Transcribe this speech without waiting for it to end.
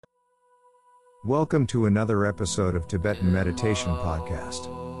Welcome to another episode of Tibetan Meditation Podcast.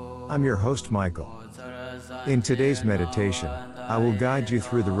 I'm your host Michael. In today's meditation, I will guide you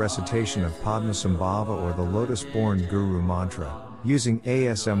through the recitation of Padmasambhava or the Lotus-born Guru Mantra, using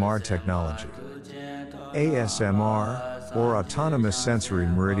ASMR technology. ASMR, or Autonomous Sensory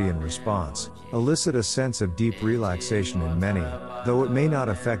Meridian Response, elicit a sense of deep relaxation in many, though it may not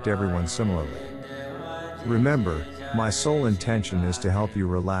affect everyone similarly. Remember, my sole intention is to help you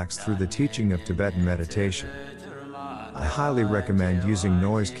relax through the teaching of Tibetan meditation. I highly recommend using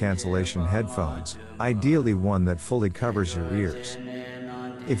noise cancellation headphones, ideally one that fully covers your ears.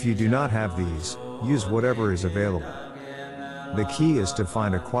 If you do not have these, use whatever is available. The key is to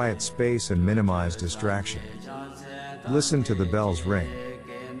find a quiet space and minimize distraction. Listen to the bells ring.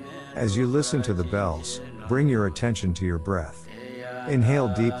 As you listen to the bells, bring your attention to your breath. Inhale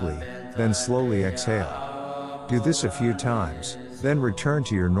deeply, then slowly exhale. Do this a few times, then return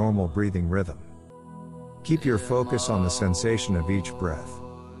to your normal breathing rhythm. Keep your focus on the sensation of each breath.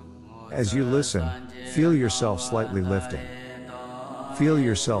 As you listen, feel yourself slightly lifting. Feel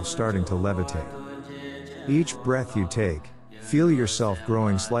yourself starting to levitate. Each breath you take, feel yourself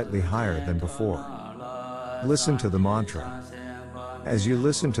growing slightly higher than before. Listen to the mantra. As you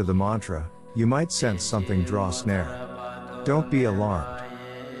listen to the mantra, you might sense something draw snare. Don't be alarmed.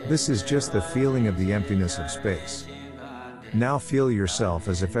 This is just the feeling of the emptiness of space. Now feel yourself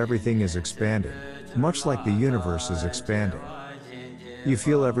as if everything is expanding, much like the universe is expanding. You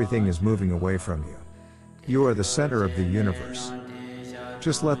feel everything is moving away from you. You are the center of the universe.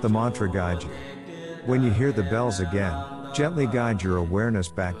 Just let the mantra guide you. When you hear the bells again, gently guide your awareness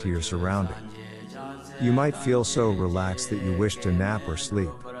back to your surrounding. You might feel so relaxed that you wish to nap or sleep.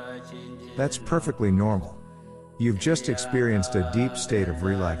 That's perfectly normal. You've just experienced a deep state of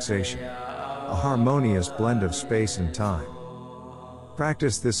relaxation, a harmonious blend of space and time.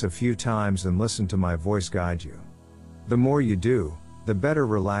 Practice this a few times and listen to my voice guide you. The more you do, the better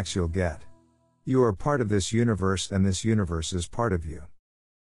relaxed you'll get. You are part of this universe and this universe is part of you.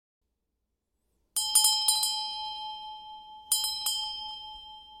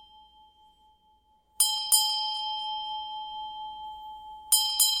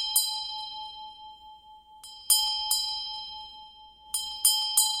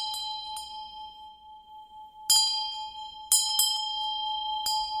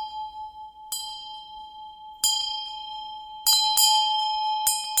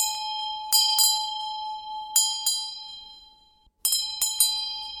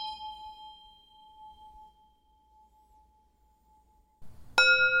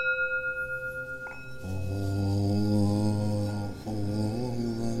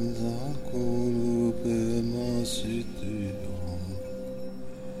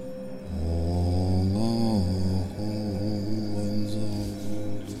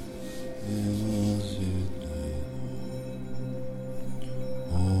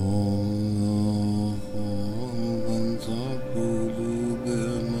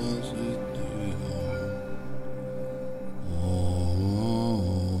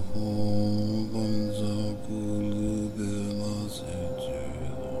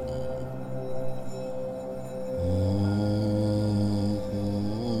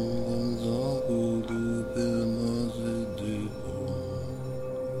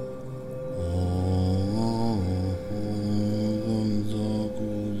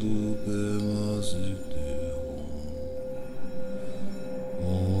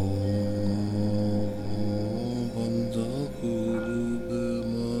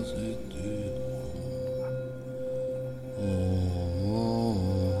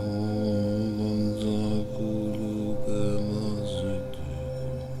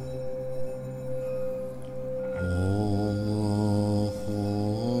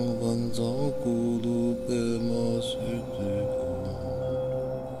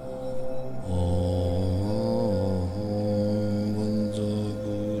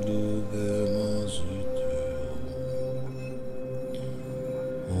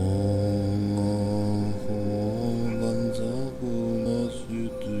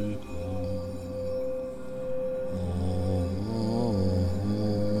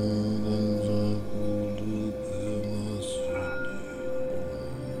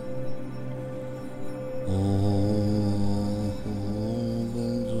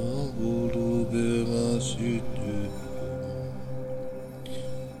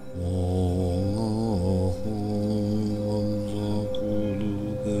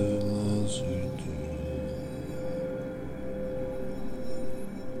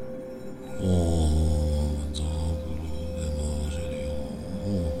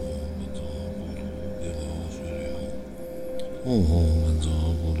 Om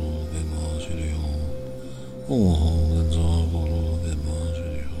Mantra Guru Mantra